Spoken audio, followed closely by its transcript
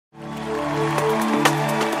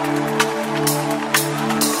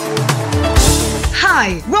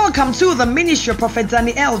Hi, welcome to the ministry of Prophet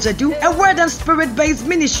Daniel Jedu, a word and spirit-based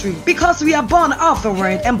ministry, because we are born of the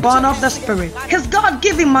word and born of the spirit. His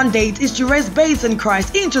God-given mandate is to raise babes in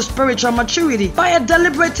Christ into spiritual maturity by a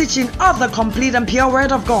deliberate teaching of the complete and pure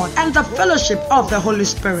word of God and the fellowship of the Holy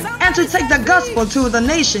Spirit, and to take the gospel to the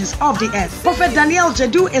nations of the earth. Prophet Daniel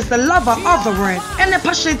Jedu is the lover of the word and a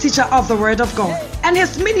passionate teacher of the word of God, and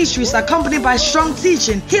his ministry is accompanied by strong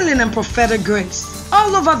teaching, healing, and prophetic grace.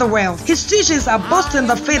 All over the world, his teachings are boosting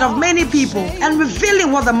the faith of many people and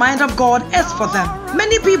revealing what the mind of God is for them.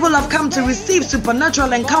 Many people have come to receive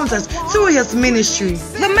supernatural encounters through his ministry.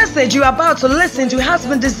 The message you are about to listen to has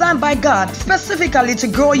been designed by God specifically to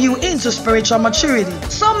grow you into spiritual maturity.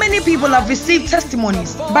 So many people have received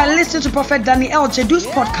testimonies by listening to Prophet Daniel Jedu's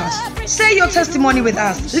podcast. Share your testimony with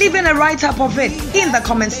us, leaving a write-up of it in the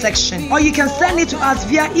comment section, or you can send it to us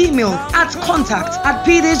via email at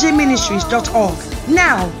contact@pdgministries.org.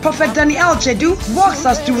 Now, Prophet Daniel Jedu walks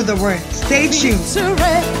us through the word. Stay tuned.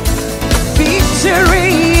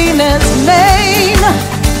 Victory in his name.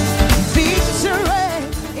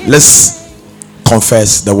 Let's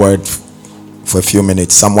confess the word for a few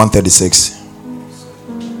minutes. Psalm 136.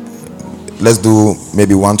 Let's do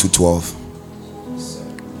maybe 1 to 12.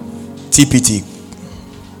 TPT.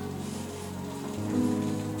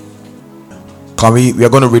 We are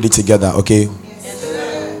going to read it together, okay?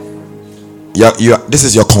 This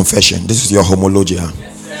is your confession. This is your homologia.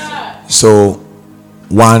 So,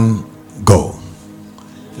 1, go.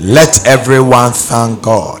 Let everyone thank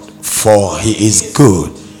God, for he is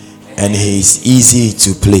good and he is easy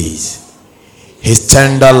to please. His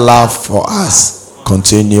tender love for us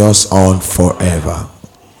continues on forever.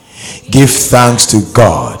 Give thanks to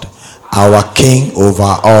God, our King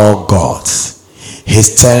over all gods. His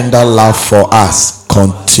tender love for us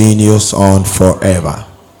continues on forever.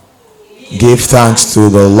 Give thanks to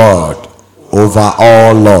the Lord over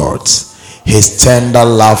all lords. His tender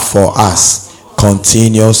love for us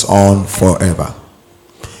continues on forever.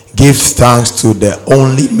 Give thanks to the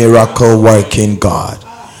only miracle working God.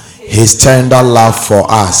 His tender love for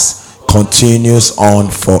us continues on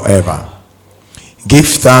forever. Give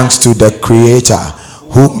thanks to the Creator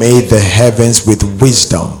who made the heavens with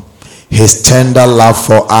wisdom. His tender love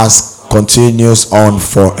for us continues on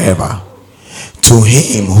forever. To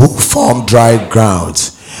him who formed dry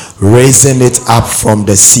grounds, raising it up from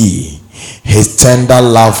the sea, his tender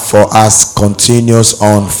love for us continues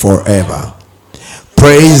on forever.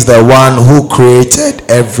 Praise the one who created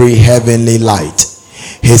every heavenly light.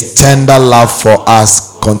 His tender love for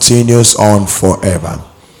us continues on forever.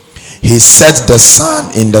 He set the sun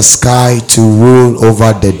in the sky to rule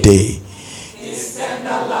over the day. His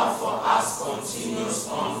tender love for us continues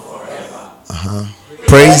on forever.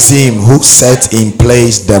 Praise him who set in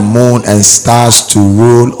place the moon and stars to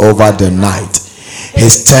rule over the night.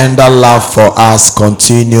 His tender love for us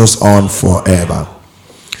continues on forever.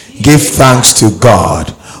 Give thanks to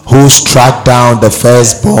God who struck down the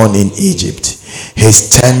firstborn in Egypt. His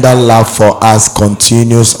tender love for us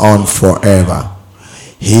continues on forever.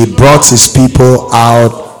 He brought his people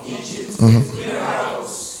out of Egypt with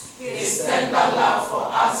miracles. His tender love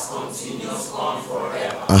for us continues on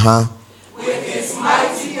forever. With his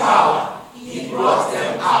mighty power, he brought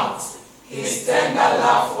them out. His tender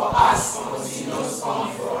love for us continues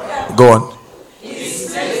on forever. Go on. He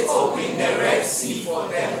split open the Red Sea for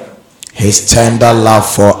them. His tender love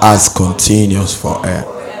for us continues forever.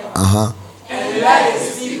 And let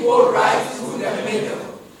his people ride through the middle.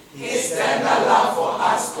 His tender love for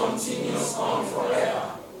us continues on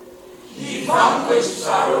forever. He vanquished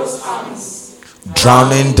Pharaoh's armies,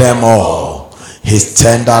 drowning them all. His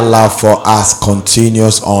tender love for us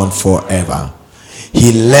continues on forever.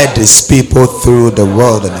 He led his people through the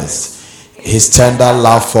wilderness. His tender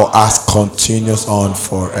love for us continues on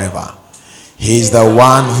forever. He is the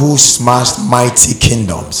one who smashed mighty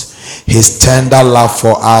kingdoms. His tender love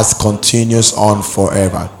for us continues on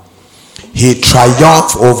forever. He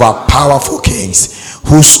triumphed over powerful kings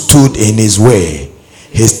who stood in his way.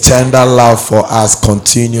 His tender love for us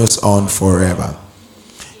continues on forever.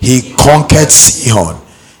 He conquered Sihon,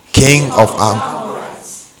 king of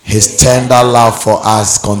Amorites. His tender love for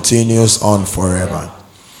us continues on forever.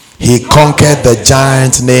 He conquered the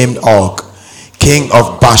giant named Og, king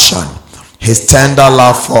of Bashan. His tender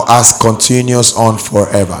love for us continues on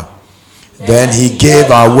forever. Then he gave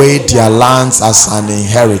away their lands as an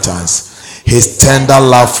inheritance. His tender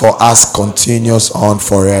love for us continues on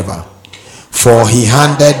forever. For he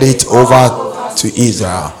handed it over to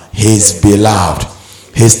Israel, his beloved.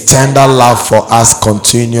 His tender love for us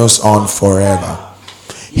continues on forever.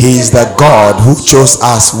 He is the God who chose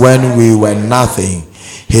us when we were nothing.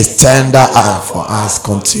 His tender heart for us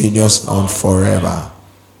continues on forever.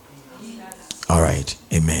 All right.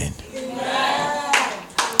 Amen.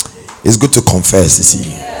 It's good to confess, you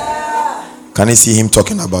see. Can you see him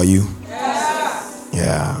talking about you?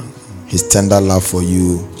 Yeah. His tender love for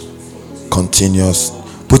you continues.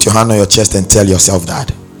 Put your hand on your chest and tell yourself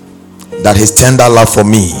that his tender love for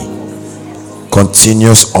me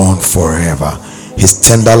continues on forever. His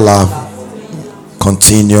tender love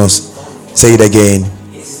continues. Say it again.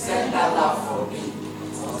 His tender love for me.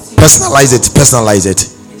 Personalize it. Personalize it.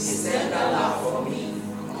 His tender love for me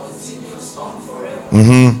continues on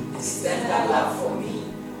forever. His tender love for me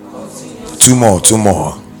continues. Two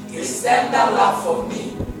more. His tender love for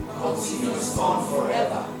me continues on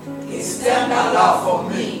forever. His tender love for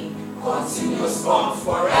me continues on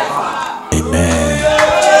forever. Amen.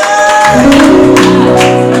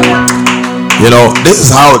 You know, this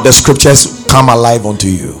is how the scriptures come alive unto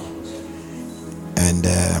you. And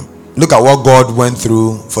look at what God went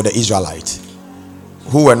through for the Israelites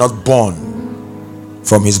who were not born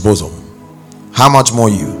from his bosom. How much more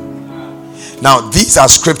you? Now, these are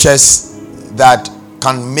scriptures that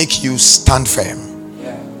can make you stand firm.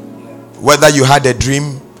 Whether you had a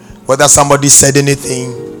dream, whether somebody said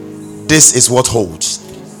anything, this is what holds.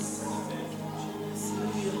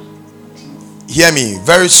 Hear me,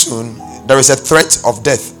 very soon there is a threat of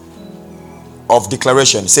death, of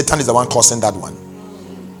declaration. Satan is the one causing that one.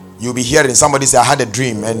 You'll be hearing somebody say, I had a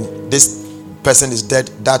dream and this person is dead,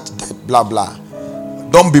 that dead, blah blah.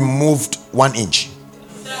 Don't be moved 1 inch,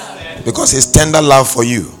 because his tender love for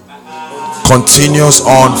you continues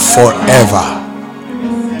on forever.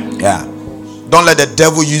 Yeah. Don't let the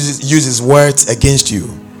devil use his words against you.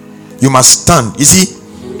 You must stand. You see,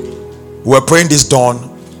 we were praying this dawn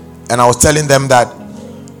and I was telling them that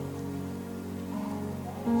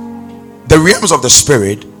the realms of the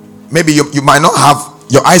spirit, maybe you might not have,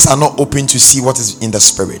 your eyes are not open to see what is in the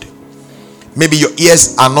spirit. Maybe your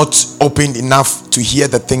ears are not opened enough to hear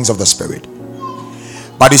the things of the spirit.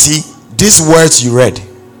 But you see, these words you read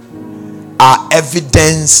are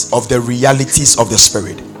evidence of the realities of the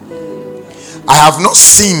spirit. I have not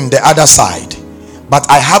seen the other side, but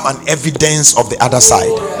I have an evidence of the other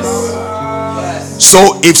side.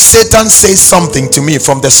 So if Satan says something to me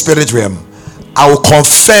from the spirit realm, I will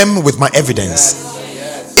confirm with my evidence.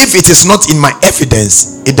 If it is not in my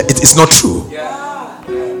evidence, it is not true.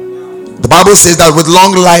 The Bible says that with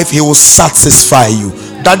long life he will satisfy you.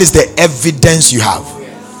 That is the evidence you have.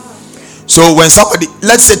 So when somebody,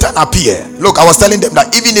 let Satan appear. Look, I was telling them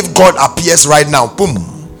that even if God appears right now, boom,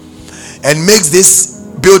 and makes this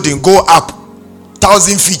building go up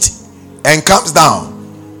 1,000 feet and comes down,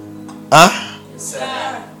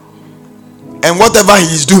 and whatever he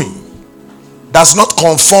is doing does not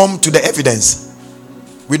conform to the evidence,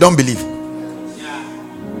 we don't believe.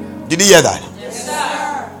 Did you hear that? Yes,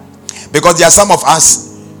 sir. Because there are some of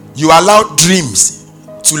us, you allow dreams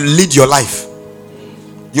to lead your life.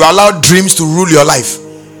 You allow dreams to rule your life.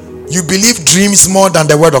 You believe dreams more than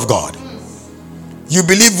the word of God. You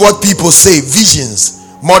believe what people say, visions,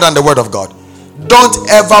 more than the word of God. Don't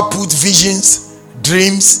ever put visions,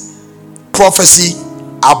 dreams, prophecy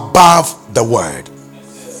above the word.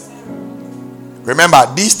 Remember,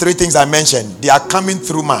 these three things I mentioned, they are coming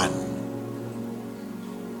through man.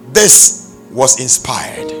 This was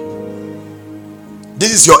inspired.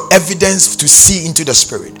 This is your evidence to see into the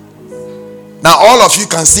spirit. Now all of you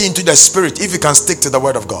can see into the spirit if you can stick to the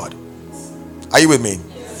word of God. Are you with me?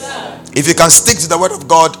 Yes, sir. If you can stick to the word of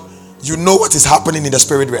God, you know what is happening in the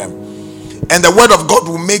spirit realm. And the word of God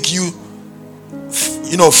will make you,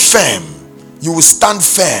 firm. You will stand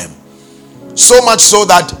firm. So much so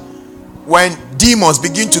that when demons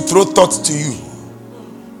begin to throw thoughts to you,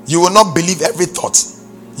 you will not believe every thought.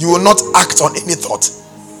 You will not act on any thought,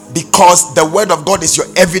 because the word of God is your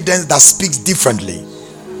evidence that speaks differently.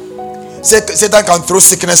 Satan can throw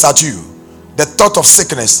sickness at you. The thought of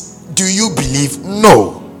sickness, do you believe?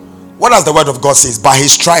 No. What does the word of God say? By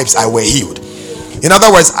his stripes I were healed. In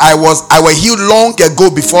other words, I were healed long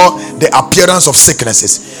ago before the appearance of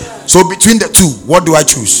sicknesses. So between the two, what do I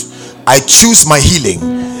choose? I choose my healing.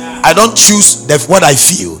 I don't choose what I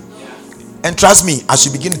feel. And trust me, as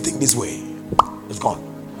you begin to think this way, it's gone.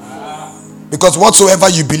 Because whatsoever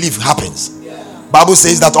you believe happens. Bible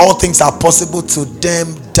says that all things are possible to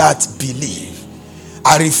them that believe.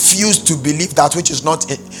 I refuse to believe that which is not.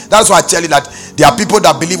 That's why I tell you that there are people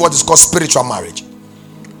that believe what is called spiritual marriage.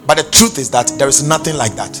 But the truth is that there is nothing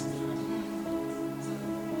like that.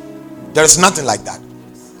 There is nothing like that.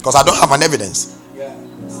 Because I don't have an evidence.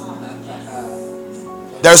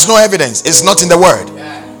 There is no evidence. It's not in the word.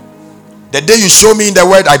 The day you show me in the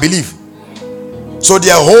word, I believe. So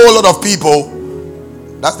there are a whole lot of people.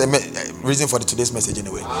 That's the reason for today's message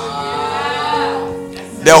anyway.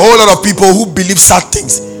 There are a whole lot of people who believe sad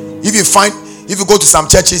things. If you go to some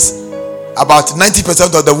churches, about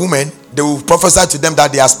 90% of the women, they will prophesy to them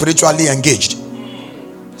that they are spiritually engaged,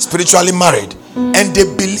 spiritually married, and they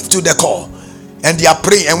believe to the core, and they are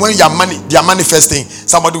praying. And when they are manifesting,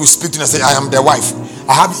 somebody will speak to them and say, "I am their wife."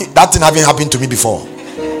 That thing having happened to me before.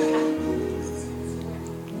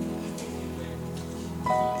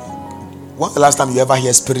 When's the last time you ever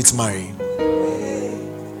hear spirits marry?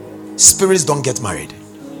 Spirits don't get married.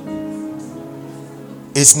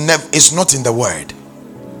 It's not in the word.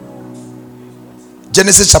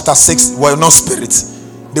 Genesis chapter 6 were not spirits.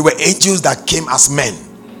 They were angels that came as men.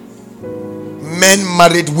 Men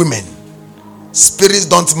married women. Spirits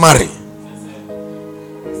don't marry.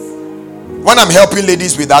 When I'm helping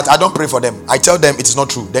ladies with that, I don't pray for them. I tell them it's not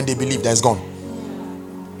true. Then they believe that's gone.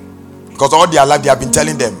 Because all their life they have been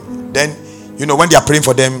telling them. Then, when they are praying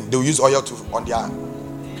for them, they will use oil on their.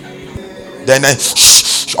 Then,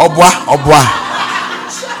 obwa.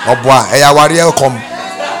 Come.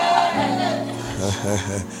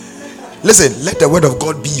 Listen, let the word of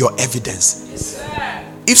God be your evidence.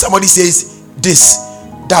 If somebody says this,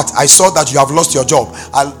 that, I saw that you have lost your job,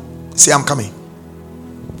 I'll say I'm coming.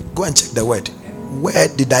 Go and check the word. Where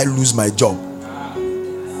did I lose my job?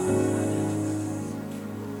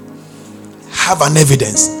 Have an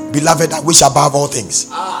evidence, beloved, I wish above all things.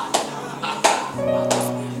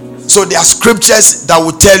 So there are scriptures that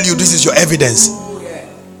will tell you this is your evidence.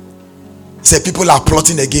 Say people are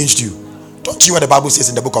plotting against you. Don't you hear what the Bible says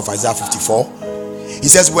in the book of Isaiah 54? He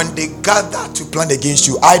says, when they gather to plan against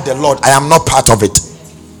you, I the Lord, I am not part of it.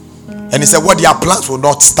 And he said, what their plans will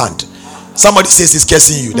not stand. Somebody says he's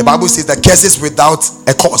cursing you. The Bible says that curses without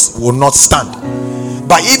a cause will not stand.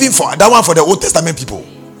 But even for that one, for the Old Testament people,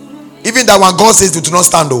 even that one, God says it will not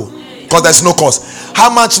stand, though, because there's no cause. How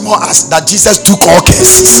much more as that Jesus took all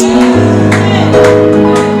curses?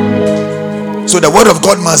 So the word of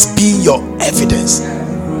God must be your evidence.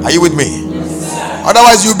 Are you with me?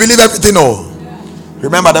 Otherwise you believe everything.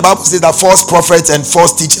 Remember, the Bible says that false prophets and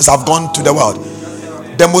false teachers have gone to the world.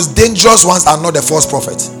 The most dangerous ones are not the false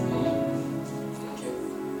prophets.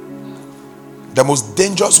 The most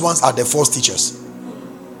dangerous ones are the false teachers.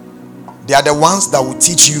 They are the ones that will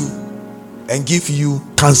teach you and give you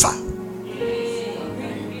cancer,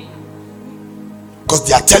 because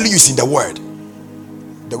they are telling you it's in the word.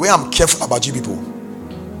 The way I'm careful about you people,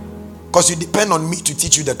 because you depend on me to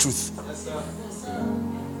teach you the truth.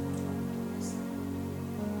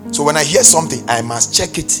 So when I hear something, I must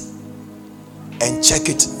check it and check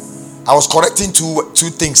it. I was correcting two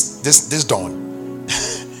things this dawn.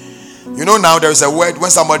 Now there is a word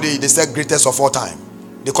when somebody, they say greatest of all time,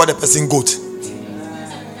 they call the person goat.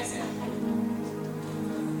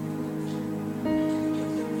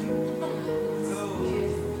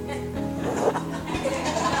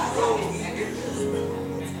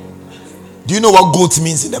 Do you know what goat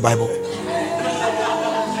means in the Bible?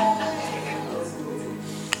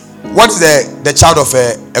 What is the child of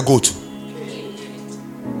a goat?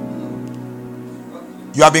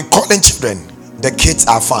 You have been calling children. The kids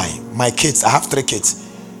are fine. My kids, I have 3 kids.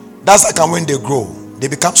 That's like when they grow, they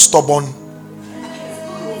become stubborn.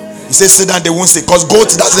 You say sit down, they won't sit, because goat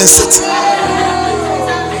doesn't sit.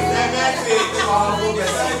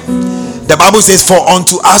 The Bible says, for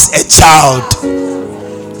unto us a child.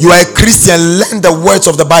 You are a Christian, learn the words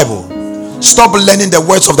of the Bible. Stop learning the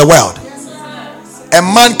words of the world. A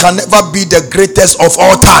man can never be the greatest of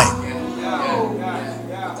all time.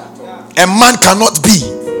 A man cannot be.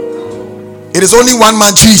 It is only one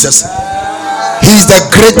man, Jesus. He is the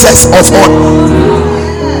greatest of all.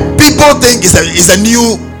 People think it's a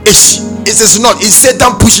new ish. It is not. It's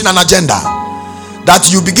Satan pushing an agenda that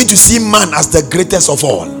you begin to see man as the greatest of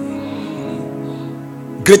all.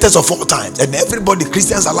 Greatest of all times. And everybody,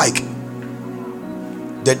 Christians alike,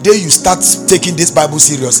 the day you start taking this Bible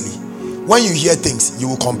seriously, when you hear things, you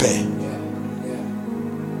will compare.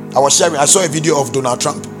 I saw a video of Donald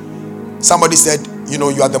Trump. Somebody said,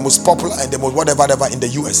 you are the most popular and the most whatever in the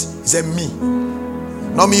US. He said, me.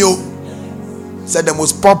 Not me. Said the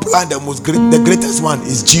most popular and the greatest one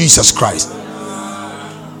is Jesus Christ.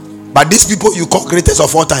 But these people you call greatest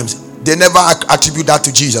of all times, they never attribute that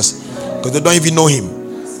to Jesus, because they don't even know him.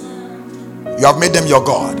 You have made them your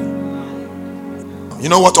God. You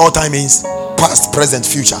know what all time means? Past, present,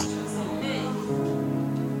 future.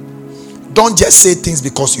 Don't just say things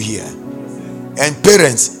because you hear. And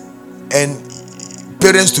parents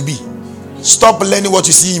to be, stop learning what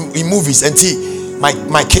you see in movies and see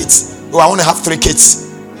my kids. I want to have 3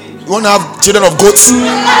 kids. You want to have children of goats?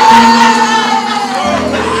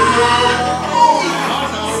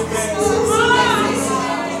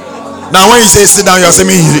 Now when you say sit down, you're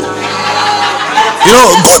saying, you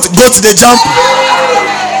know, goat they jump.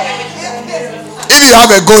 If you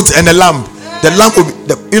have a goat and a lamb, the lamb will be,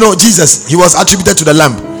 you know, Jesus, he was attributed to the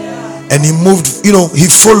lamb, and he moved, you know, he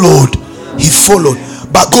followed.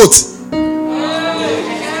 But goat,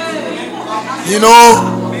 you know,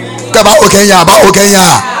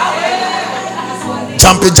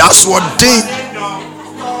 jumping just one thing.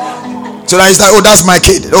 So now he's like, oh, that's my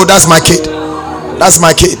kid. That's my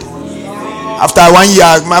kid. After 1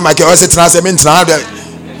 year, my kid always said,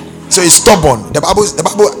 so he's stubborn. The Bible,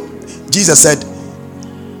 Jesus said,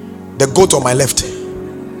 the goat on my left,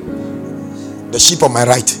 the sheep on my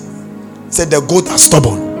right. Said the goat are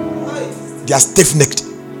stubborn. They are stiff-necked.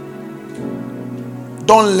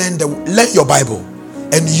 Don't learn your Bible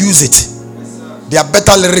and use it. There are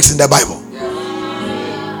better lyrics in the Bible.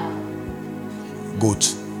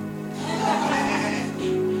 Goat.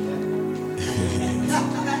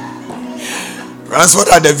 Ransford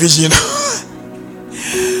had a vision.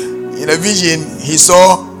 In a vision, he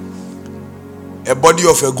saw a body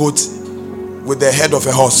of a goat with the head of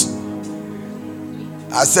a horse.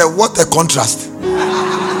 I said, what a contrast.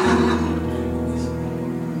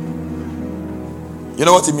 You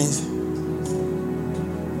know what it means?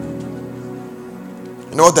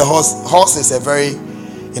 You know what the horse is a very,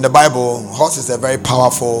 in the Bible, horse is a very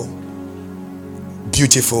powerful,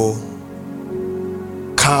 beautiful,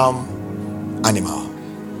 calm animal.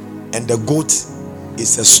 And the goat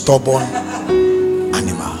is a stubborn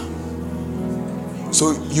animal.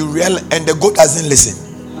 So you realize, and the goat doesn't listen.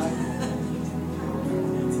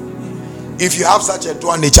 If you have such a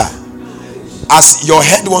dual nature, as your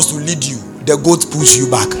head wants to lead you, the goat pulls you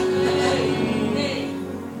back.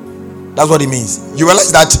 That's what it means. You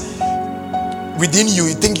realize that within you,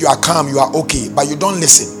 you think you are calm, you are okay, but you don't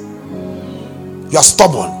listen. You are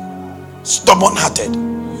stubborn-hearted.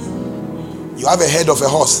 You have a head of a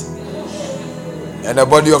horse and a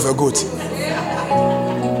body of a goat.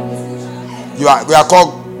 We are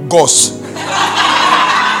called ghosts.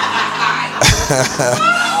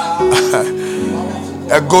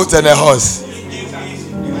 A goat and a horse.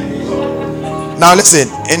 Now listen,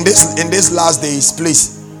 in this last days,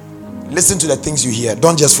 please listen to the things you hear.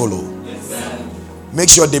 Don't just follow. Make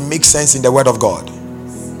sure they make sense in the word of God.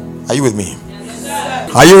 Are you with me?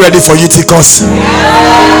 Are you ready for Eutychus?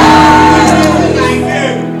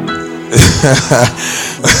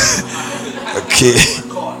 Okay.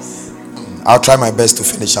 I'll try my best to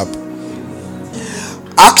finish up.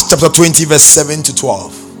 Acts chapter 20 verse 7 to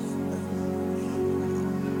 12.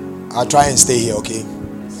 I'll try and stay here, okay?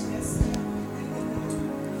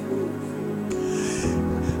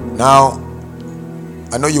 Now,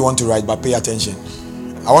 I know you want to write, but pay attention.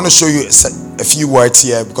 I want to show you a few words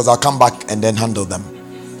here because I'll come back and then handle them.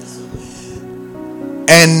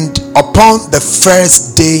 And upon the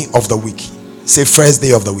first day of the week, say first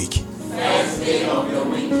day of the week. First day of the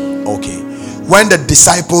week. Okay. When the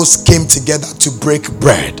disciples came together to break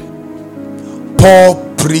bread, Paul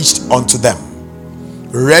preached unto them,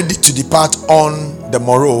 ready to depart on the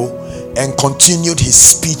morrow, and continued his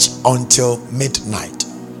speech until midnight.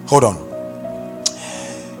 Hold on.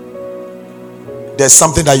 There's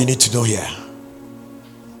something that you need to know here.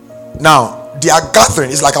 Now, their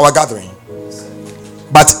gathering is like our gathering.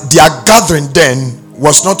 But their gathering then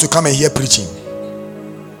was not to come and hear preaching.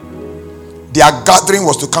 Their gathering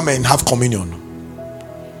was to come and have communion.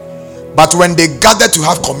 But when they gathered to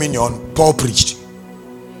have communion, Paul preached.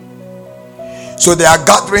 So there are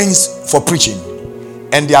gatherings for preaching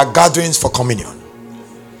and there are gatherings for communion.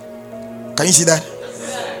 Can you see that?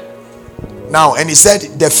 Now, and he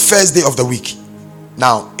said the first day of the week.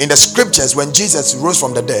 Now, in the scriptures, when Jesus rose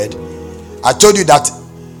from the dead, I told you that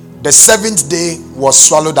the seventh day was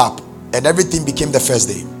swallowed up and everything became the first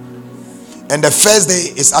day. And the first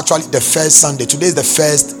day is actually the first Sunday. Today is the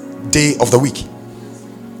first day of the week.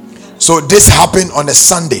 So this happened on a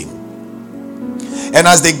Sunday. And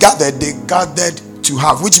as they gathered to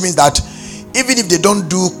have, which means that even if they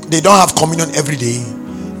don't have communion every day,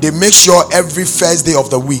 they make sure every first day of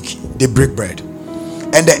the week they break bread.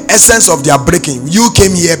 And the essence of their breaking, you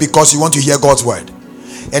came here because you want to hear God's word.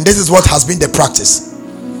 And this is what has been the practice.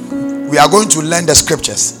 We are going to learn the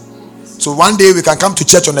scriptures. So one day we can come to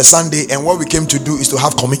church on a Sunday and what we came to do is to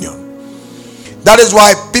have communion. That is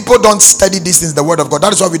why people don't study these things, the word of God.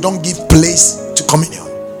 That is why we don't give place to communion.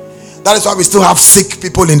 That is why we still have sick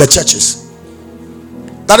people in the churches.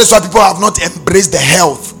 That is why people have not embraced the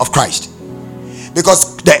health of Christ.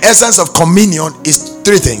 Because the essence of communion is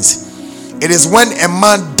three things. It is when a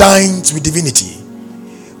man dines with divinity,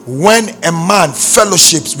 when a man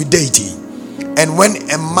fellowships with deity, and when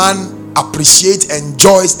a man appreciate,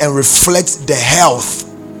 enjoys, and reflects the health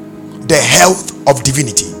of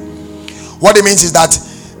divinity. What it means is that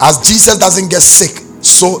as Jesus doesn't get sick,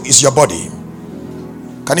 so is your body.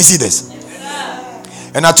 Can you see this?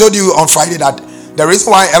 And I told you on Friday that the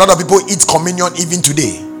reason why a lot of people eat communion even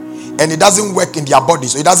today and it doesn't work in their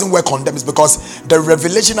bodies, so it doesn't work on them, is because the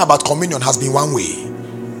revelation about communion has been one way.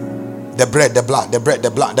 The bread, the blood, the bread,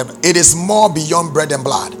 the blood. It is more beyond bread and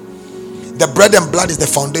blood. The bread and blood is the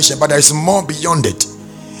foundation, but there is more beyond it.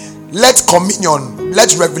 Let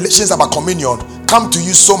revelations about communion come to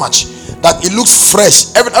you so much that it looks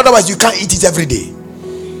fresh. Otherwise, you can't eat it every day.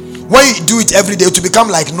 When you do it every day, it will become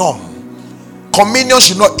like norm. Communion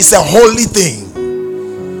should not, it's a holy thing.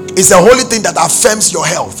 It's a holy thing that affirms your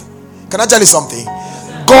health. Can I tell you something?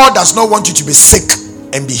 God does not want you to be sick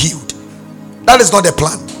and be healed. That is not the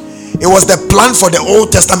plan. It was the plan for the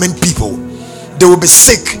Old Testament people. They will be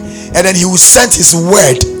sick, and then he will send his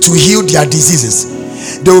word to heal their diseases.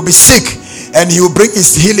 They will be sick, and he will bring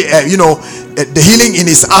his healing, the healing in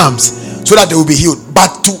his arms, so that they will be healed.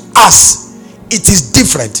 But to us, it is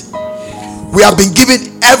different. We have been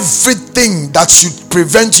given everything that should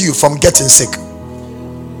prevent you from getting sick.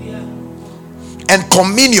 And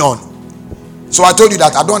communion. So I told you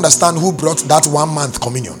that I don't understand who brought that 1 month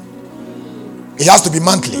communion. It has to be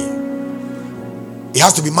monthly. It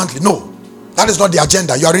has to be monthly. No, that is not the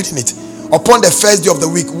agenda. You are reading it. Upon the first day of the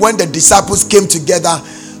week, when the disciples came together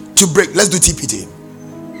to break, let's do TPT.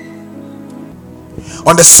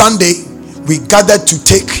 On the Sunday, we gathered to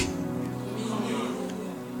take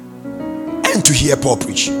and to hear Paul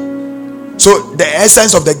preach. So the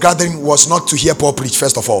essence of the gathering was not to hear Paul preach,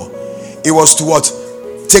 first of all. It was to what?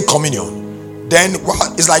 Take communion. Then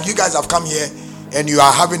it's like you guys have come here and you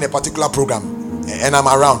are having a particular program and I'm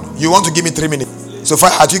around. You want to give me 3 minutes. So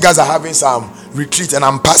far as you guys are having some retreat and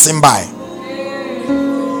I'm passing by,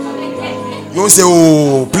 you won't say,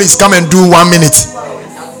 oh, please come and do 1 minute.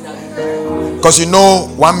 Because you know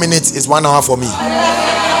 1 minute is 1 hour for me.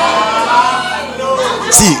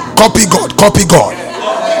 See, copy God.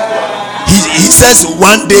 He says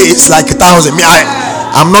 1 day is like 1,000. Me,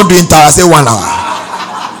 I'm not doing 1,000. I say 1 hour.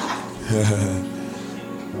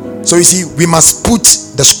 So you see, we must put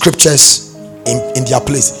the scriptures in their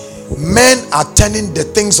place. Men are turning the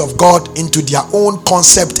things of God into their own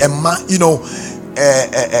concept and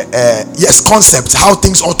concepts, how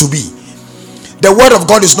things ought to be. The word of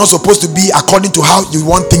God is not supposed to be according to how you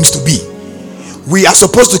want things to be. We are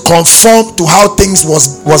supposed to conform to how things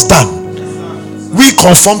was done. We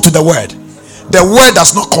conform to the word. The word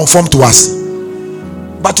does not conform to us.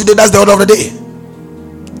 But today, that's the order of the day.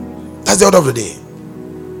 That's the order of the day.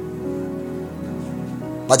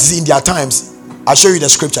 But you see, in their times, I'll show you the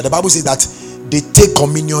scripture. The Bible says that they take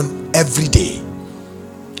communion every day.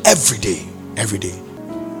 Every day. Every day.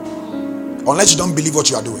 Unless you don't believe what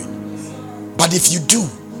you are doing. But if you do,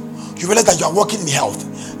 you realize that you are walking in health.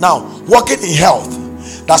 Now, walking in health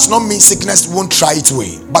does not mean sickness won't try its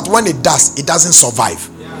way. But when it does, it doesn't survive.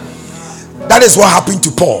 That is what happened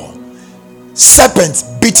to Paul. Serpent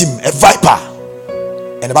bit him, a viper.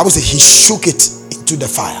 And the Bible says he shook it into the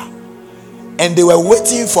fire. And they were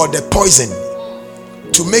waiting for the poison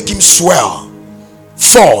to make him swell,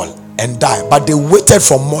 fall, and die. But they waited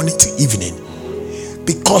from morning to evening.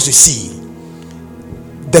 Because you see,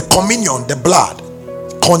 the communion, the blood,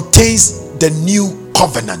 contains the new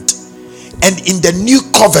covenant. And in the new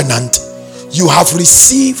covenant, you have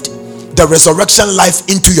received the resurrection life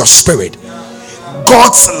into your spirit.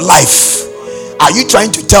 God's life. Are you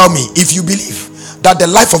trying to tell me, if you believe that the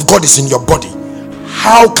life of God is in your body,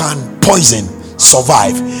 how can poison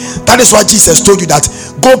survive? That is why Jesus told you that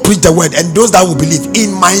go preach the word, and those that will believe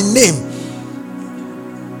in my name,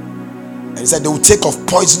 and he said they will take of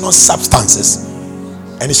poisonous substances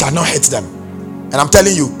and it shall not hurt them. And I'm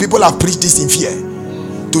telling you, people have preached this in fear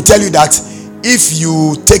to tell you that if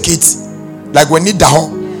you take it, like when you daho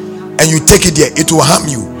and you take it there, it will harm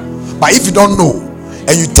you. But if you don't know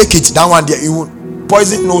and you take it down one there,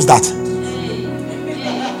 poison knows that.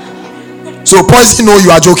 So poison know you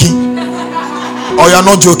are joking or you are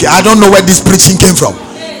not joking. I don't know where this preaching came from.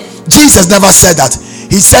 Jesus never said that.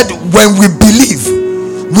 He said when we believe,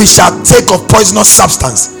 we shall take of poisonous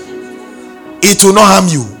substance. It will not harm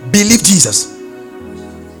you. Believe Jesus.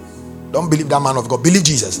 Don't believe that man of God. Believe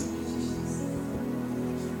Jesus.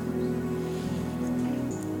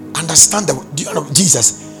 Understand that. Do you know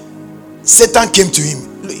Jesus? Satan came to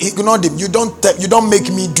him. He ignored him. You don't make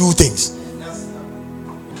me do things.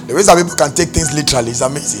 The way some people can take things literally is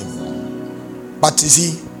amazing. But you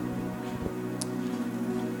see,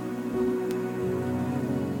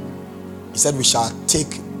 he said we shall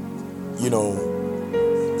take,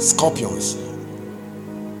 scorpions,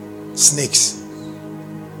 snakes,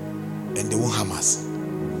 and they won't harm us.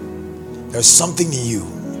 There's something in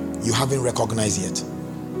you haven't recognized yet.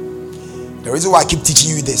 The reason why I keep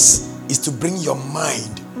teaching you this is to bring your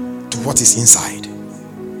mind to what is inside,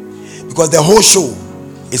 because the whole show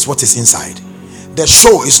is what is inside. The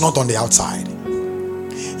show is not on the outside.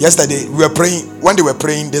 Yesterday we were praying. When they were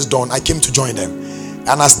praying this dawn, I came to join them,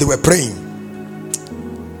 and as they were praying,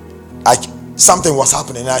 something was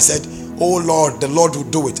happening, and I said, "Oh Lord, the Lord will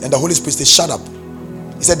do it." And the Holy Spirit said, "Shut up."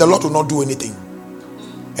 He said, "The Lord will not do anything."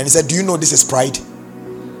 And he said, "Do you know this is pride?"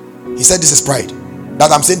 He said, "This is pride,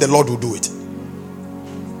 that I'm saying the Lord will do it."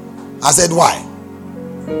 I said, "Why?"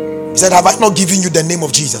 He said, "Have I not given you the name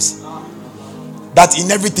of Jesus? That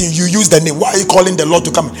in everything you use the name. Why are you calling the Lord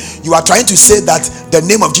to come? You are trying to say that the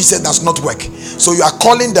name of Jesus does not work. So you are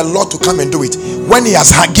calling the Lord to come and do it when he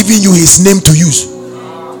has given you his name to use."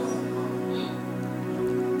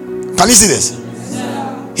 Can you see this?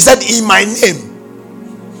 He said, "In my name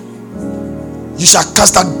you shall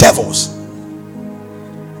cast out devils."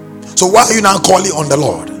 So why are you now calling on the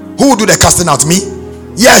Lord? Who will do the casting out? Me?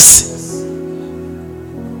 Yes.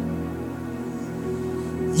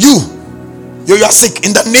 You are sick.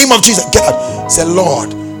 In the name of Jesus, get out. Say,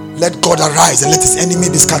 "Lord, let God arise and let his enemy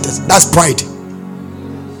be scattered." That's pride.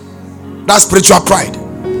 That's spiritual pride.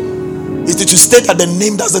 It's to state that the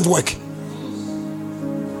name doesn't work.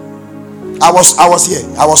 I was here.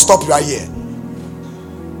 I was stopped right here.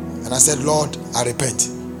 And I said, "Lord, I repent.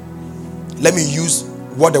 Let me use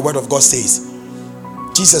what the word of God says."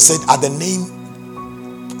 Jesus said, at the name,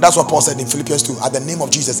 that's what Paul said in Philippians 2, at the name of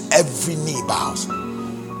Jesus, every knee bows.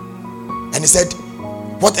 And he said,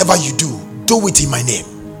 whatever you do, do it in my name.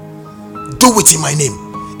 Do it in my name.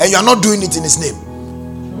 And you are not doing it in his name.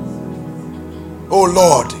 Oh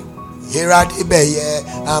Lord, here are the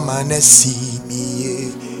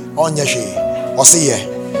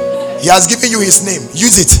he has given you his name.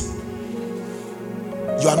 Use it.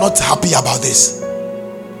 You are not happy about this.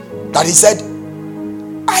 That he said,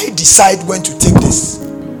 I decide when to take this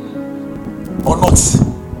or not.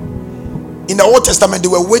 In the Old Testament, they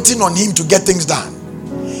were waiting on him to get things done.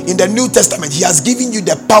 In the New Testament, he has given you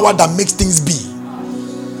the power that makes things be.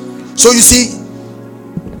 So you see,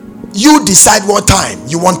 you decide what time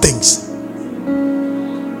you want things.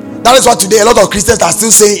 That is what today a lot of Christians are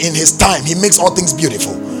still saying, in his time he makes all things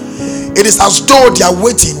beautiful. It is as though they are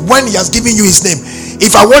waiting when he has given you his name.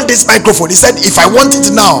 If I want this microphone, he said, if I want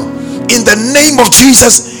it now, in the name of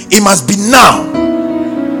Jesus, it must be now.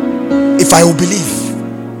 If I will believe,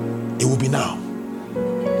 it will be now.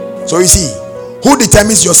 So you see, who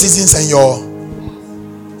determines your seasons and your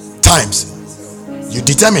times? You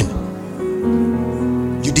determine.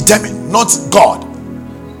 You determine, not God.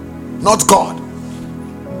 Not God.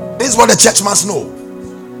 This is what the church must know.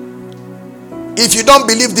 If you don't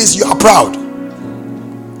believe this, you are proud.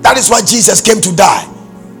 That is why Jesus came to die.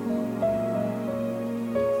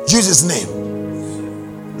 Use his name.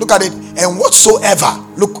 Look at it. And whatsoever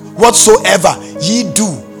ye do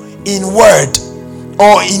in word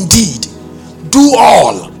or in deed, do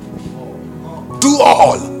all. Do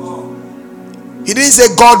all. He didn't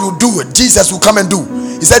say God will do it, Jesus will come and do.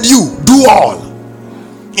 He said you do all.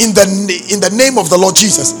 In the name of the Lord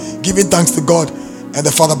Jesus, giving thanks to God and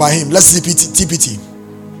the Father by him. Let's TPT.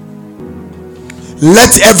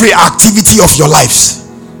 Let every activity of your lives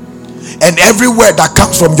and every word that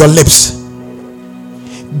comes from your lips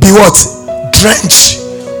be what? Drenched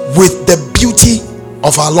with the beauty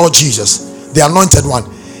of our Lord Jesus, the anointed one,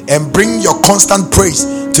 and bring your constant praise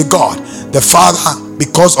to God the Father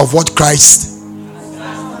because of what Christ.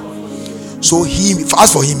 So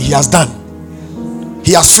as for him, he has done.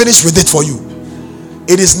 He has finished with it for you.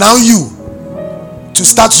 It is now you to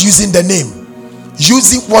start using the name,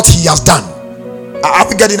 using what he has done. Are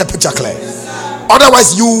we getting a picture clear?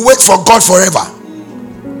 Otherwise, you wait for God forever.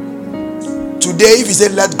 Today, if he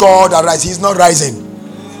said, let God arise, he's not rising.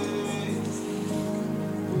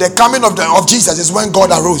 The coming of Jesus is when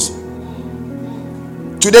God arose.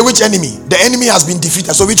 Today, which enemy? The enemy has been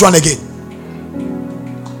defeated. So which one again?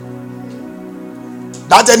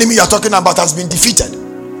 That enemy you are talking about has been defeated.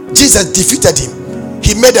 Jesus defeated him.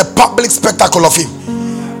 He made a public spectacle of him.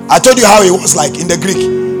 I told you how it was like in the Greek.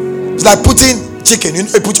 It's like putting chicken. You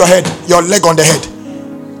know, you put your leg on the head.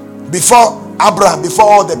 Before Abraham, before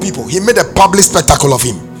all the people, he made a public spectacle of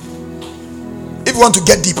him. If you want to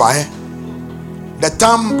get deeper, the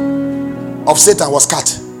thumb of Satan was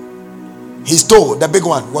cut. His toe, the big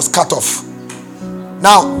one, was cut off.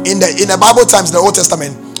 Now, in the Bible times, the Old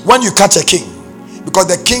Testament, when you catch a king, because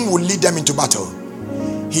the king will lead them into battle,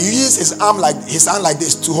 he uses his hand like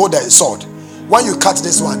this to hold the sword. When you cut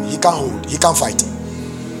this one, he can't hold, he can't fight.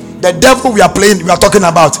 The devil we are talking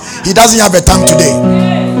about, he doesn't have a tongue today.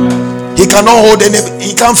 He cannot hold any,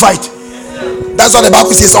 he can't fight. That's what the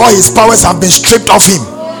Bible says. All his powers have been stripped off him.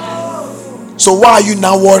 So why are you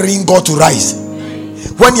now worrying God to rise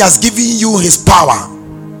when he has given you his power?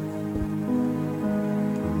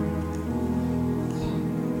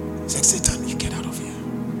 Say, Satan, you get out of here.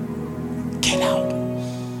 Get out.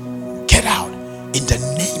 Get out in the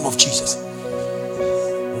name of Jesus.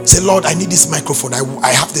 Say, Lord, I need this microphone.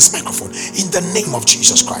 I have this microphone in the name of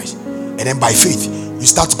Jesus Christ. And then by faith, you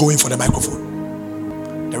start going for the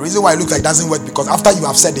microphone. The reason why it looks like it doesn't work, because after you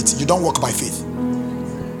have said it, you don't walk by faith.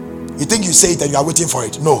 You think you say it and you are waiting for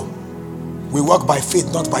it. No. We walk by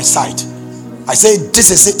faith, not by sight. I say, this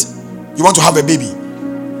is it. You want to have a baby.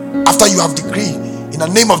 After you have decreed, in the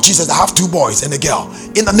name of Jesus, I have 2 boys and a girl.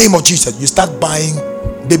 In the name of Jesus, you start buying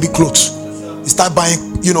baby clothes. You start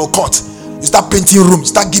buying, cots. You start painting rooms.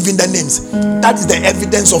 Start giving them names. That is the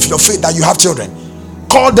evidence of your faith that you have children.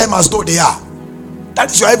 Call them as though they are. That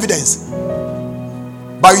is your evidence.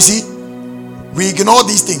 But you see, we ignore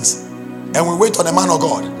these things and we wait on the man of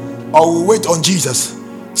God, or we wait on Jesus.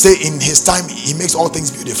 Say in his time he makes all things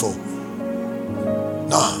beautiful.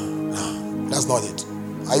 No, that's not it.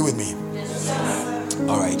 Are you with me? Yes, sir.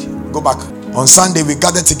 All right, go back. On Sunday we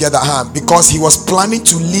gathered together because he was planning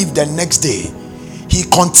to leave the next day. He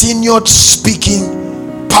continued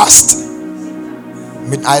speaking past.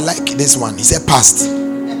 I like this one. He said past.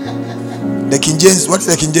 The King James, what did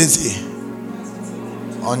the King James say?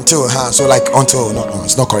 Until, so like until, no,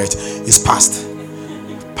 it's not correct. It's past.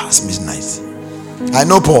 Past midnight. I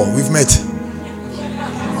know Paul, we've met.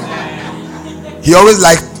 He always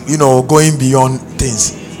like, going beyond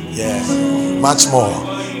things. Yeah, much more.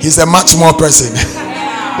 He's a much more person.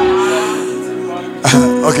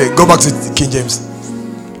 Okay, go back to King James.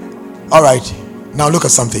 All right, now look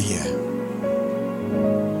at something here.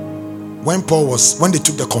 When they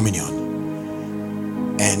took the communion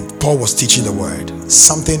and Paul was teaching the word,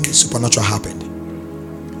 something supernatural happened,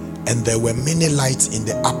 and there were many lights in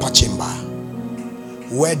the upper chamber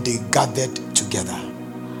where they gathered together.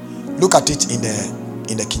 Look at it in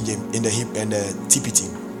the King James, in the TPT.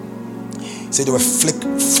 Say there were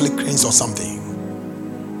flickerings or something.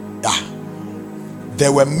 Yeah,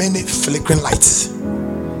 there were many flickering lights.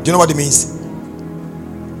 Do you know what it means?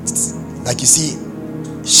 Like you see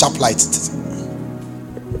sharp lights.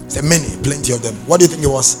 There are many, plenty of them. What do you think it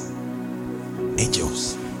was?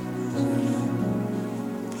 Angels.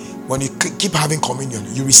 When you keep having communion,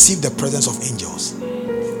 you receive the presence of angels.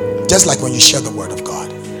 Just like when you share the word of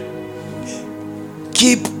God.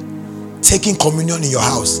 Keep taking communion in your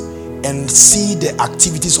house and see the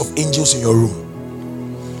activities of angels in your room.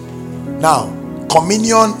 Now,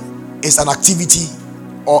 communion is an activity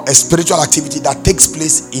or a spiritual activity that takes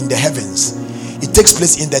place in the heavens. It takes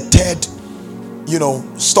place in the third,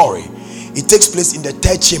 story. It takes place in the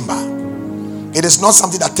third chamber. It is not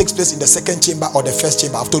something that takes place in the second chamber or the first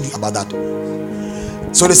chamber. I've told you about that.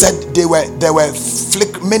 So they said there were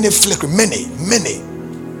many.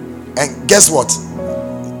 And guess what?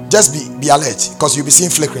 Just be alert, because you'll be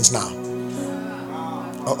seeing flickerings now.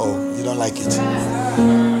 You don't like it.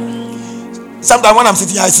 Sometimes when I'm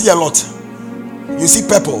sitting here, I see a lot. You see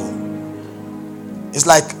purple. It's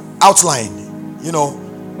like outline,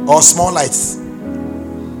 or small lights.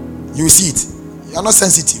 You see it. You are not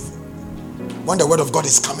sensitive. When the word of God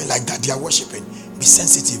is coming like that, they are worshiping. Be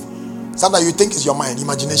sensitive. Sometimes you think it's your mind,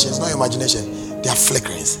 imagination. It's not your imagination. They are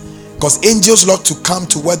flickerings. Because angels love to come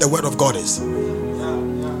to where the word of God is.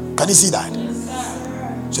 Can you see that?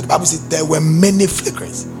 So the Bible says there were many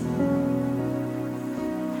flickerings.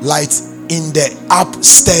 Lights in the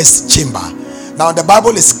upstairs chamber. Now the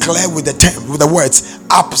Bible is clear with the words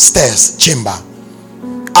upstairs chamber.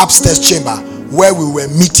 Upstairs chamber where we were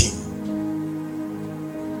meeting.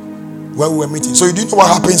 So you do know what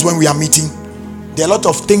happens when we are meeting? There are a lot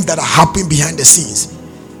of things that are happening behind the scenes.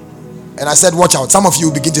 And I said, watch out. Some of you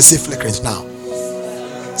will begin to see flickerings now.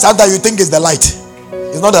 Sometimes you think it's the light.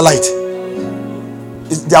 It's not the light.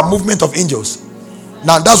 It's their movement of angels.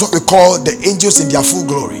 Now that's what we call the angels in their full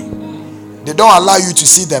glory. They don't allow you to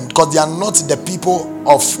see them because they are not the people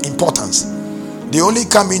of importance. They only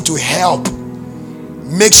come in to help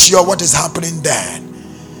make sure what is happening there.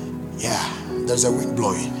 Yeah, there's a wind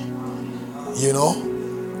blowing.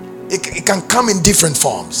 It can come in different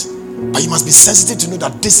forms, but you must be sensitive to know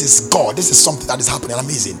that this is God. This is something that is happening.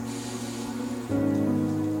 Amazing.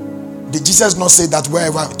 Did Jesus not say that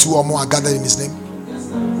wherever 2 or more are gathered in his name? Yes,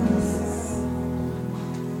 sir.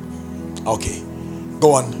 Okay,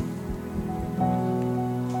 go on.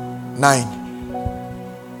 9.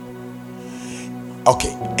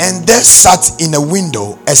 Okay. And there sat in a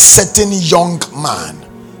window a certain young man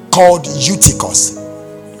called Eutychus,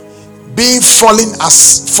 being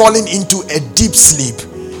fallen into a deep sleep,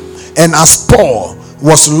 and as Paul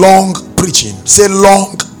was long preaching. Say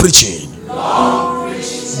long preaching. Long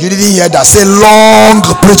preaching. You didn't hear that. Say long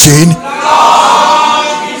preaching.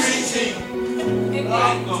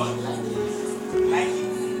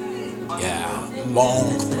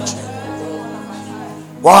 Long preaching.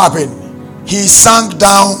 What happened? He sank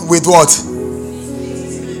down with what?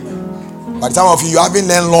 By the time of you haven't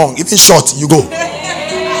learned long, even short, you go.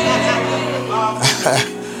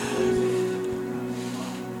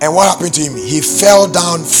 And what happened to him? He fell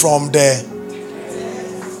down from the.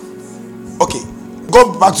 Okay,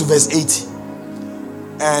 go back to verse 8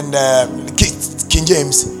 and King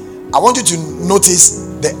James. I want you to notice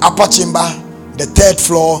the upper chamber, the third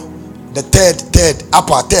floor, the third,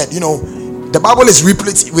 upper, third. You know, the Bible is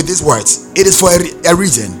replete with these words. It is for a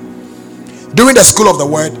reason. During the school of the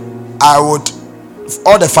word, I would,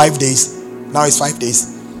 all the 5 days, now it's 5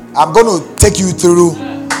 days, I'm going to take you through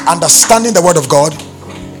understanding the word of God.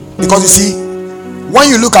 Because you see, when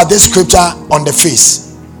you look at this scripture on the face,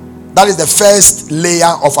 that is the first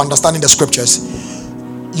layer of understanding the scriptures.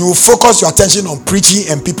 You will focus your attention on preaching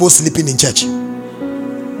and people sleeping in church.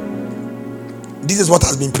 This is what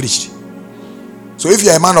has been preached. So if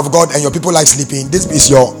you're a man of God and your people like sleeping, this is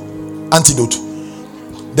your antidote.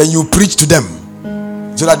 Then you preach to them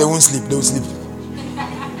so that they won't sleep. They will sleep.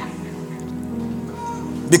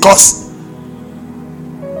 Because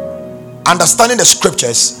understanding the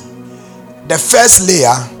scriptures, the first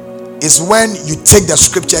layer is when you take the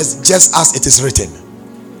scriptures just as it is written.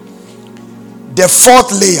 The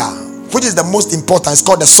fourth layer, which is the most important, is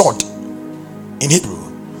called the sword in Hebrew.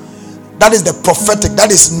 That is the prophetic.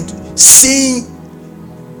 That is seeing.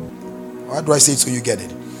 How do I say it so you get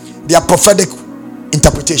it? They are prophetic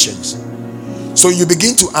interpretations. So you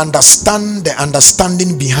begin to understand the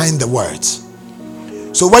understanding behind the words.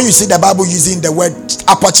 So when you see the Bible using the word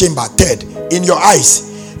upper chamber, third, in your eyes,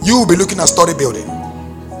 you will be looking at story building.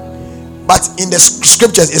 But in the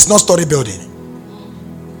scriptures, it's not story building.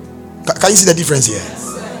 Can you see the difference here?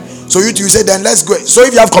 So you say, then let's go. So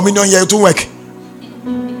if you have communion here, it will work.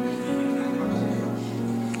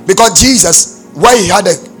 Because Jesus, where he had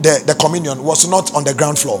the communion, was not on the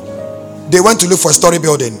ground floor. They went to look for a story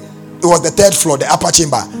building. It was the third floor, the upper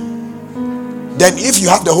chamber. Then if you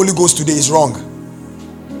have the Holy Ghost today, it's wrong.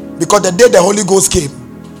 Because the day the Holy Ghost came,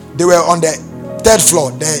 they were on the third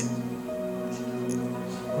floor, the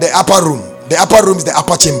upper room. The upper room is the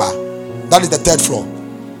upper chamber. That is the third floor.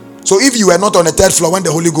 So if you were not on the third floor when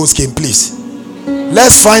the Holy Ghost came, please,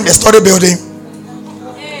 let's find a story building,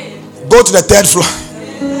 go to the third floor,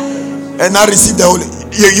 and now receive the Holy.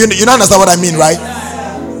 You don't understand what I mean, right?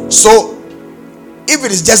 So if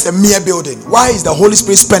it is just a mere building, why is the Holy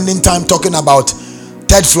Spirit spending time talking about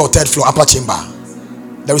third floor, upper chamber?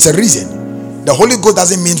 There is a reason. The Holy Ghost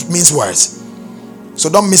doesn't mean words. So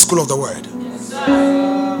don't miss school of the word.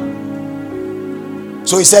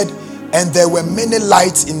 So he said, and there were many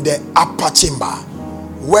lights in the upper chamber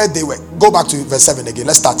where they were. Go back to verse 7 again.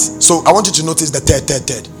 Let's start. So I want you to notice the third.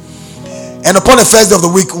 And upon the first day of the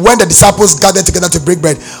week, when the disciples gathered together to break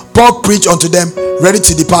bread, Paul preached unto them, ready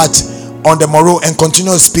to depart on the morrow, and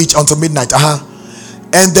continued speech until midnight.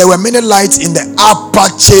 And there were many lights in the upper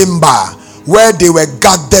chamber where they were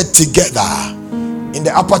gathered together. In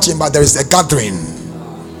the upper chamber, there is a gathering.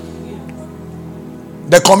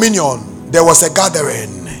 The communion, there was a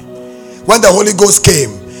gathering. When the Holy Ghost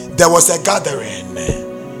came, there was a gathering.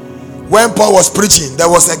 When Paul was preaching, there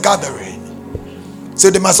was a gathering. So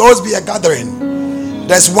there must always be a gathering.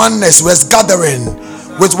 There's oneness, there's gathering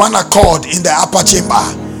with one accord in the upper chamber.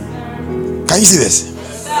 Can you see this?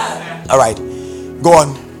 All right, go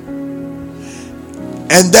on.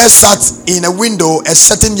 And there sat in a window a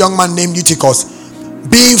certain young man named Eutychus,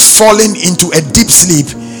 being fallen into a deep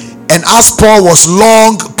sleep. And as Paul was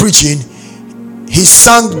long preaching, he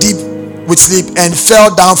sank deep with sleep and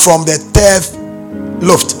fell down from the third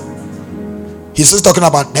loft. He's still talking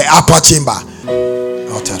about the upper chamber,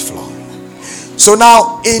 or third floor. So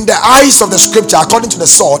now, in the eyes of the scripture, according to the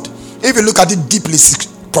sword, if you look at it deeply,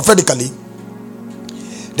 prophetically,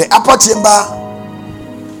 the upper chamber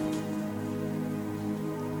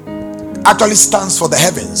actually stands for the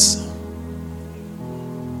heavens.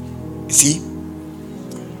 You see,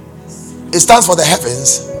 it stands for the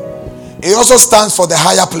heavens. It also stands for the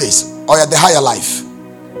higher place, or the higher life.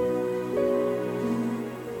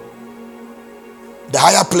 The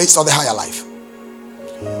higher place or the higher life.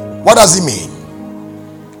 What does it mean?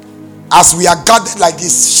 As we are gathered like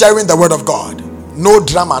this, sharing the word of God, no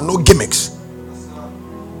drama, no gimmicks.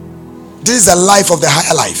 This is the life of the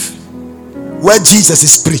higher life, where Jesus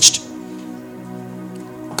is preached.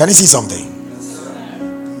 Can you see something?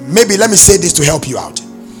 Maybe let me say this to help you out.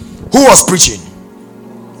 Who was preaching?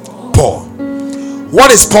 Paul.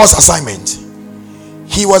 What is Paul's assignment?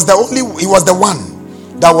 He was the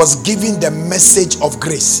one that was giving the message of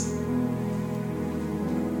grace.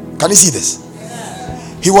 Can you see this?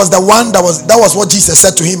 He was the one that was what Jesus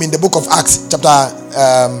said to him in the book of Acts chapter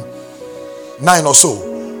 9 or so.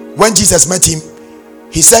 When Jesus met him,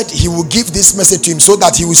 he said he will give this message to him so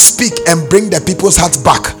that he will speak and bring the people's hearts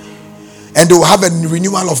back, and they will have a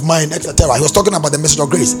renewal of mind, etc. He was talking about the message of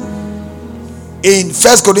grace. In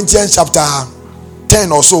 1 Corinthians chapter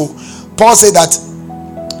 10 or so, Paul said that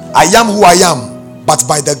I am who I am, but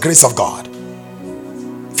by the grace of God.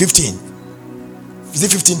 15. Is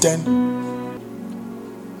it 15:10?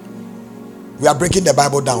 We are breaking the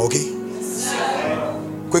Bible down, okay?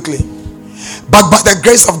 Quickly. But by the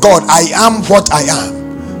grace of God, I am what I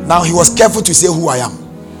am. Now he was careful to say who I am.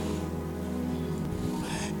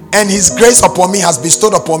 And his grace upon me has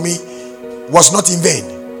bestowed upon me was not in vain.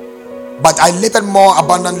 But I labored more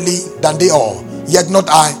abundantly than they all. Yet not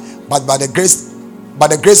I, but by the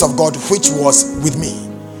grace of God which was with me.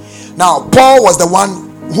 Now Paul was the one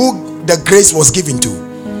who the grace was given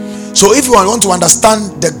to. So if you want to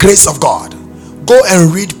understand the grace of God, go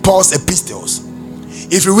and read Paul's epistles.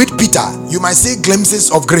 If you read Peter, you might see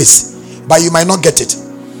glimpses of grace, but you might not get it,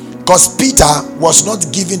 because Peter was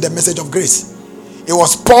not giving the message of grace. It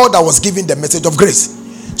was Paul that was giving the message of grace.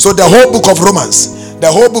 So the whole book of Romans,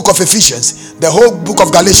 the whole book of Ephesians, the whole book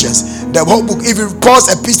of Galatians, the whole book, even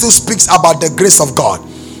Paul's epistle speaks about the grace of God.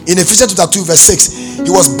 In Ephesians chapter 2 verse 6,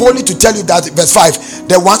 he was boldly to tell you that, verse 5,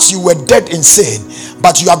 that once you were dead in sin,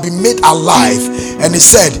 but you have been made alive. And he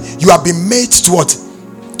said you have been made to what?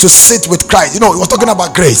 To sit with Christ. You know, he was talking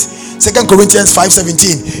about grace. 2 Corinthians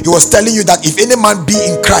 5:17, he was telling you that if any man be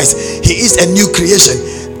in Christ, he is a new creation.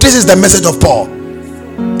 This is the message of Paul.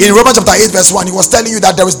 In Romans chapter 8 verse 1, he was telling you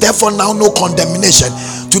that there is therefore now no condemnation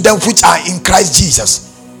to them which are in Christ Jesus.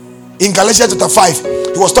 In Galatians chapter 5,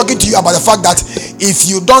 he was talking to you about the fact that if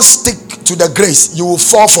you don't stick to the grace, you will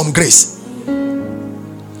fall from grace.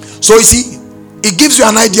 So you see, it gives you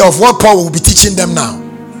an idea of what Paul will be teaching them now.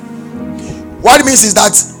 What it means is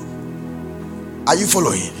that, are you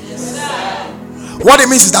following? Yes, what it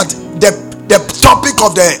means is that the topic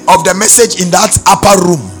of the message in that upper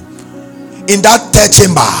room, in that third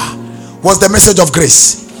chamber, was the message of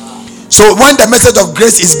grace. So when the message of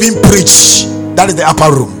grace is being preached, that is the upper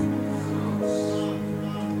room.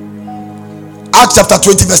 Acts chapter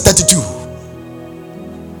 20 verse 32.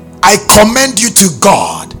 I commend you to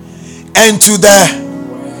God and to the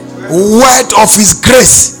word of his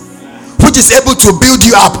grace, which is able to build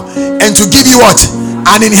you up and to give you what?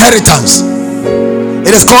 An inheritance.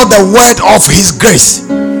 It is called the word of his grace.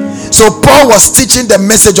 So Paul was teaching the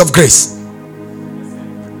message of grace.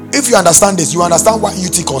 If you understand this, you understand why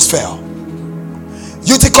Eutychus fell.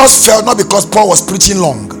 Eutychus fell not because Paul was preaching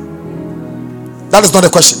long. That is not the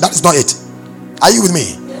question. That is not it. Are you with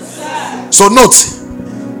me? Yes, so note,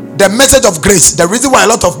 the message of grace, the reason why a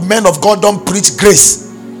lot of men of God don't preach grace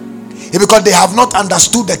is because they have not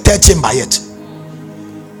understood the third chamber yet.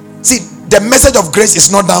 See, the message of grace is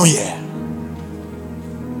not down here.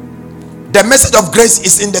 The message of grace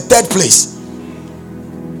is in the third place.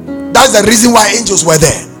 That's the reason why angels were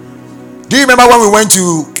there. Do you remember when we went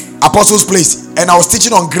to Apostles' Place and I was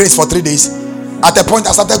teaching on grace for 3 days? At a point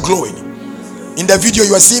I started glowing. In the video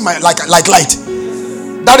you are seeing my like light.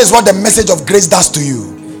 That is what the message of grace does to you.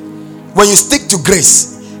 When you stick to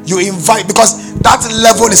grace, you invite, because that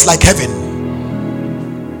level is like heaven.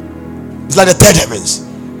 It's like the third heavens.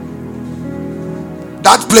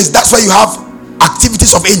 That place, that's where you have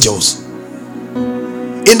activities of angels.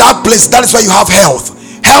 In that place, that is where you have health.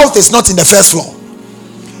 Health is not in the first floor.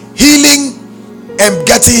 Healing and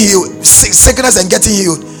getting healed, sickness and getting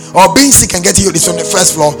healed, or being sick and getting healed is on the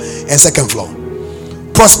first floor and second floor.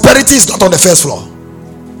 Prosperity is not on the first floor.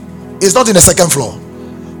 It's not in the second floor.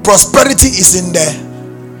 Prosperity is in the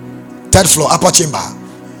third floor, upper chamber.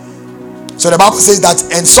 So the Bible says that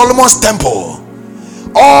in Solomon's temple,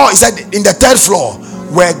 he said in the third floor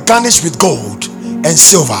were garnished with gold and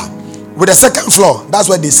silver. With the second floor, that's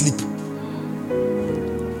where they sleep.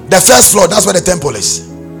 The first floor, that's where the temple is.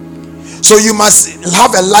 So you must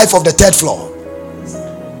have a life of the third floor,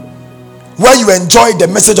 where you enjoy the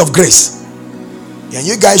message of grace. And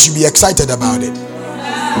you guys should be excited about it.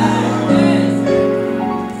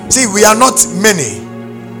 See, we are not many,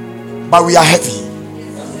 but we are heavy.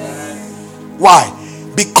 Why?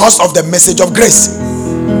 Because of the message of grace.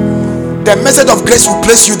 The message of grace will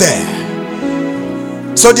place you there.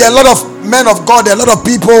 So there are a lot of men of God, there are a lot of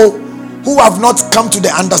people who have not come to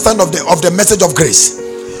the understanding of the message of grace.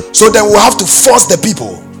 So then we'll have to force the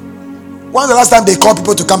people. When's the last time they called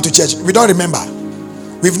people to come to church? We don't remember.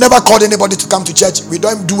 We've never called anybody to come to church. We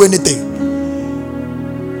don't do anything.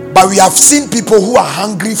 But we have seen people who are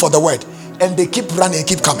hungry for the word, and they keep running and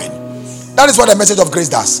keep coming. That is what the message of grace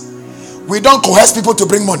does. We don't coerce people to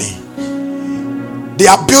bring money. They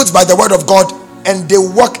are built by the word of God, and they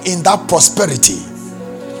walk in that prosperity.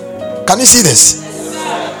 Can you see this?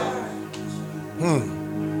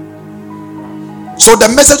 So the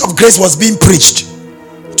message of grace was being preached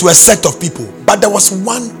to a set of people, but there was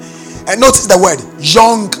one, and notice the word,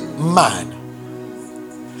 young man.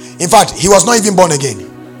 In fact, he was not even born again.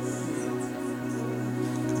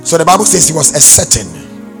 So the Bible says he was a certain.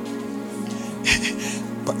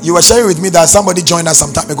 But you were sharing with me that somebody joined us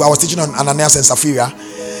some time ago. I was teaching on Ananias and Sapphira,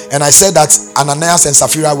 and I said that Ananias and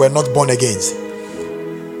Sapphira were not born again.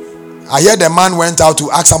 I heard the man went out to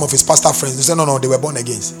ask some of his pastor friends. They said no, they were born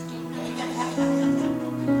again.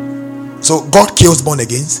 So God kills born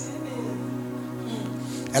again.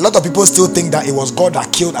 A lot of people still think that it was God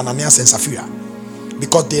that killed Ananias and Sapphira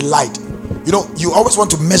because they lied. You know, you always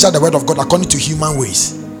want to measure the word of God according to human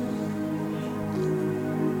ways.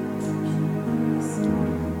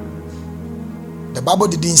 The Bible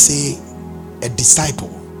didn't say a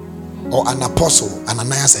disciple or an apostle,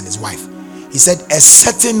 Ananias and his wife. He said a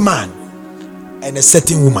certain man and a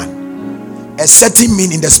certain woman. A certain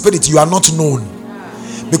mean in the spirit you are not known,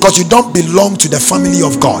 because you don't belong to the family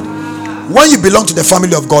of God. When you belong to the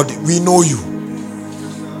family of God, we know you.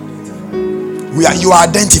 You are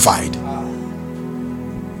identified.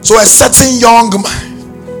 So a certain young man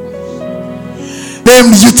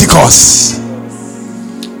named Eutychus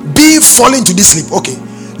being fallen into this sleep. Okay,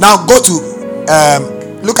 now go to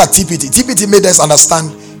look at TPT. TPT made us understand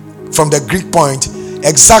from the Greek point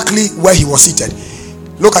exactly where he was seated.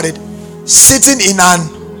 Look at it. Sitting in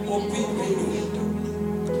an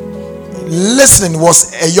listening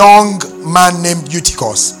was a young man named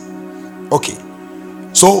Eutychus. Okay,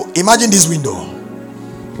 so imagine this window.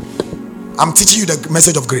 I'm teaching you the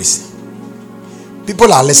message of grace.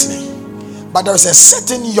 People are listening, but there is a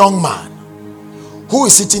certain young man who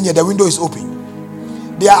is sitting here. The window is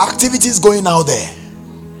open. There are activities going out there.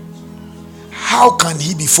 How can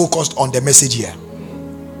he be focused on the message here?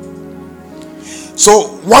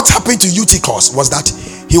 So what happened to Eutychus was that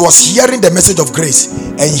he was hearing the message of grace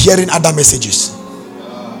and hearing other messages.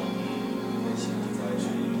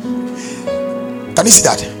 Can you see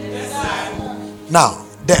that? Now,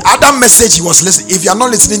 the other message he was listening, if you are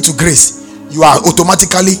not listening to grace, you are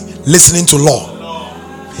automatically listening to law.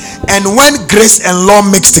 And when grace and law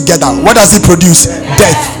mix together, what does it produce?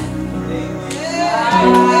 Death.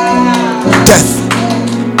 Death.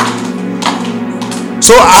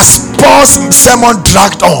 So as Paul's sermon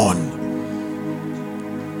dragged on,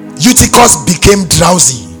 Eutychus became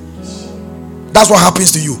drowsy. That's what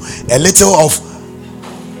happens to you. A little of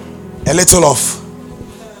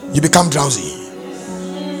you become drowsy.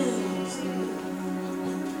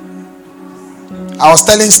 I was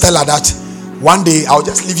telling Stella that one day I'll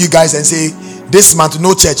just leave you guys and say, this month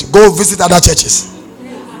no church, go visit other churches,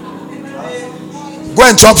 go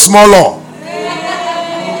and chop small law.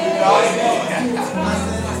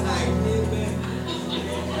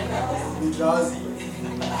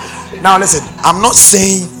 Now listen, I'm not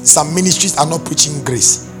saying some ministries are not preaching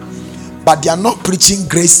grace, but they are not preaching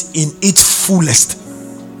grace in its fullest.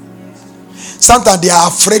 Sometimes they are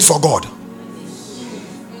afraid for God.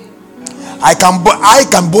 I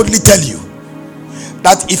can boldly tell you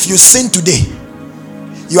that if you sin today,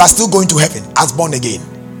 you are still going to heaven as born again.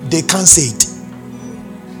 They can't say it.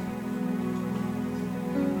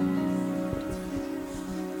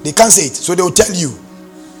 They can't say it. So they will tell you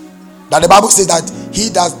that the Bible says that he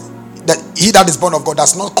that is born of God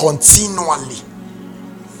does not continually.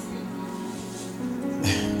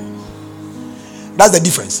 That's the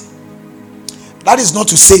difference. That is not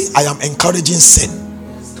to say I am encouraging sin,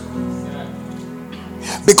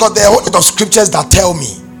 because there are a whole lot of scriptures that tell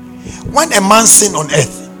me when a man sin on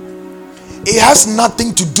earth, it has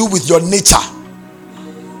nothing to do with your nature,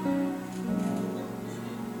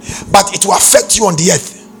 but it will affect you on the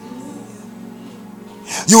earth.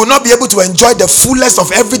 You will not be able to enjoy the fullest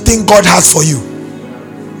of everything God has for you,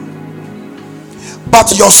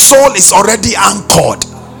 but your soul is already anchored.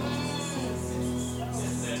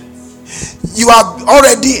 You are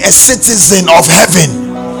already a citizen of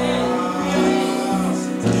heaven.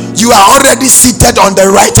 You are already seated on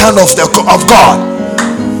the right hand of God.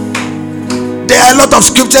 There are a lot of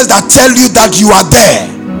scriptures that tell you that you are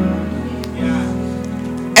there.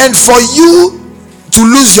 And for you, to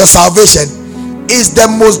lose your salvation is the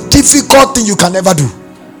most difficult thing you can ever do.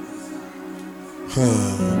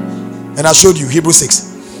 And I showed you Hebrews 6.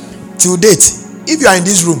 Till date, if you are in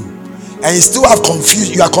this room and you still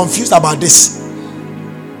you are confused about this,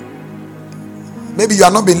 maybe you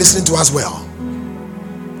have not been listening to us well.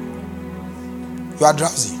 You are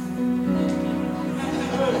drowsy.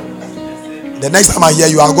 The next time I hear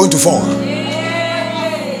you are going to fall.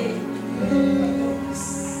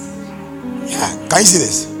 Yeah, can you see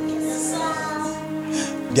this?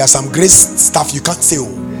 There's some great stuff you can't say.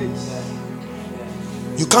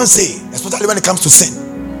 You can't say, especially when it comes to sin.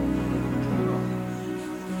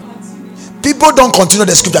 People don't continue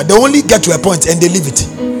the scripture. They only get to a point and they leave it.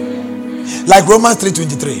 Like Romans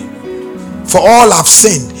 3:23. For all have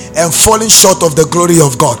sinned and fallen short of the glory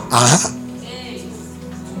of God.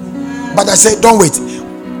 But I say, don't wait.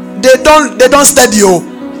 They don't study you.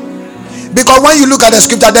 Because when you look at the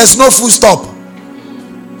scripture, there's no full stop.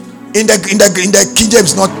 In the King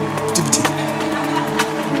James, not TPT.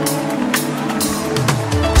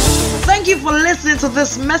 Thank you for listening to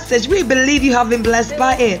this message. We believe you have been blessed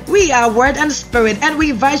by it. We are Word and Spirit, and we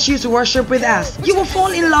invite you to worship with us. You will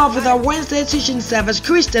fall in love with our Wednesday teaching service,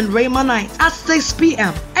 Christian Rhema Night, at 6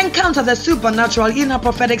 p.m. Encounter the supernatural inner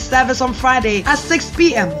prophetic service on Friday at 6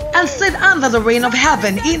 p.m. and sit under the rain of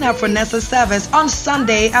heaven in our Phronesis service on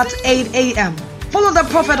Sunday at 8 a.m. Follow the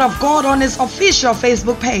Prophet of God on his official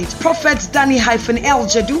Facebook page, Prophet Danny-El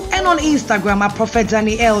Jadu, and on Instagram at Prophet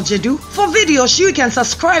Danny-El Jadu. For videos, you can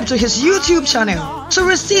subscribe to his YouTube channel. To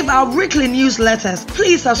receive our weekly newsletters,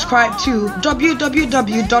 please subscribe to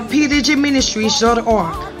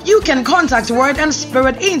www.pdgministries.org. You can contact Word and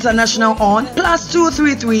Spirit International on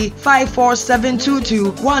 +233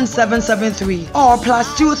 54722 1773 or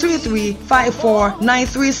 +233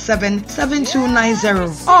 54937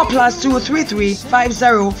 7290 or +233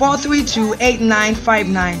 50432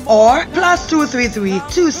 8959 or +233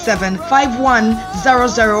 2751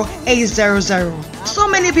 00800. So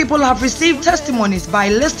many people have received testimonies by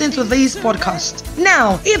listening to these podcasts.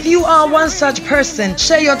 Now, if you are one such person,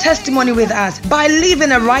 share your testimony with us by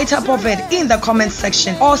leaving a write-up of it in the comment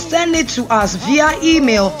section or send it to us via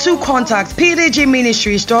email to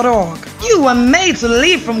contact@pdgministries.org. You were made to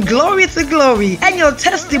live from glory to glory, and your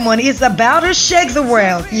testimony is about to shake the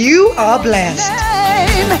world. You are blessed.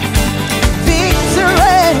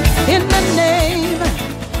 Victory in the name.